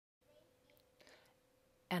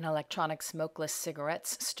An electronic smokeless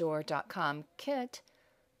cigarettes store.com kit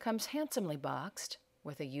comes handsomely boxed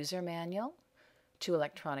with a user manual, 2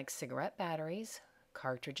 electronic cigarette batteries,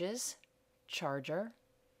 cartridges, charger,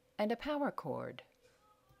 and a power cord.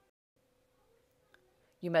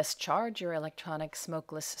 You must charge your electronic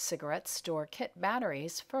smokeless cigarettes store kit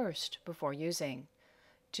batteries first before using.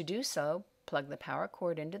 To do so, plug the power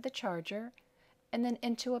cord into the charger and then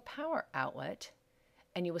into a power outlet,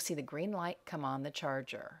 and you will see the green light come on the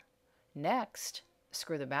charger. Next,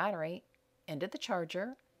 screw the battery into the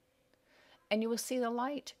charger, and you will see the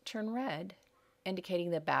light turn red,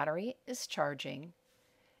 indicating the battery is charging,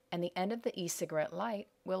 and the end of the e-cigarette light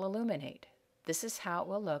will illuminate. This is how it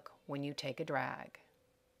will look when you take a drag.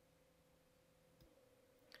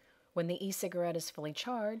 When the e-cigarette is fully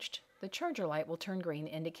charged, the charger light will turn green,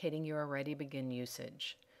 indicating you are ready to begin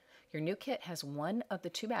usage. Your new kit has one of the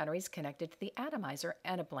 2 batteries connected to the atomizer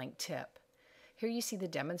and a blank tip. Here you see the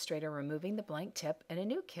demonstrator removing the blank tip in a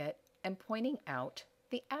new kit and pointing out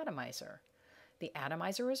the atomizer. The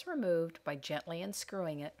atomizer is removed by gently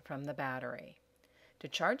unscrewing it from the battery. To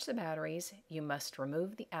charge the batteries, you must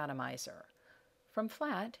remove the atomizer. From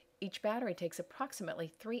flat, each battery takes approximately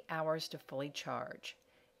 3 hours to fully charge.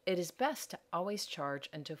 It is best to always charge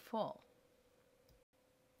until full.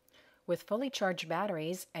 With fully charged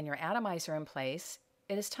batteries and your atomizer in place,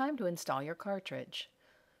 it is time to install your cartridge.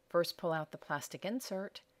 First, pull out the plastic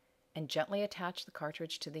insert and gently attach the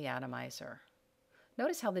cartridge to the atomizer.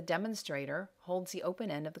 Notice how the demonstrator holds the open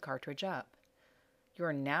end of the cartridge up. You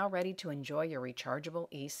are now ready to enjoy your rechargeable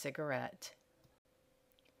e-cigarette.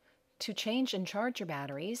 To change and charge your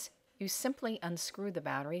batteries, you simply unscrew the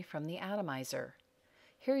battery from the atomizer.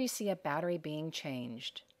 Here you see a battery being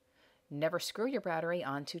changed. Never screw your battery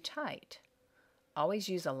on too tight. Always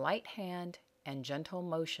use a light hand and gentle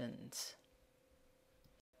motions.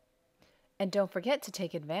 And don't forget to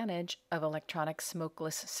take advantage of electronic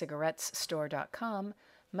smokeless cigarettes store.com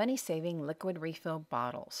money-saving liquid refill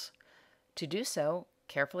bottles. To do so,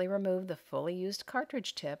 carefully remove the fully used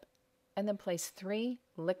cartridge tip and then place 3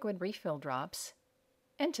 liquid refill drops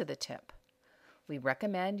into the tip. We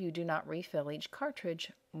recommend you do not refill each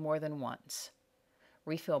cartridge more than once.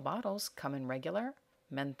 Refill bottles come in regular,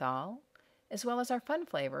 menthol, as well as our fun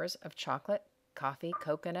flavors of chocolate, coffee,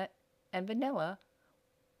 coconut, and vanilla.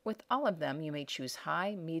 With all of them, you may choose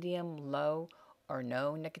high, medium, low, or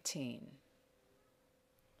no nicotine.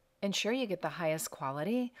 Ensure you get the highest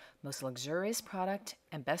quality, most luxurious product,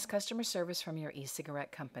 and best customer service from your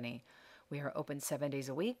e-cigarette company. We are open 7 days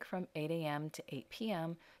a week from 8 a.m. to 8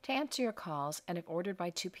 p.m. to answer your calls, and if ordered by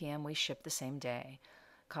 2 p.m., we ship the same day.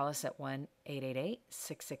 Call us at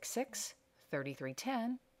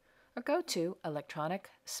 1-888-666-3310 or go to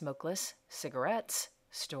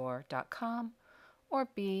electronicsmokelesscigarettesstore.com or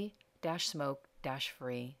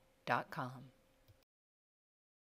b-smoke-free.com.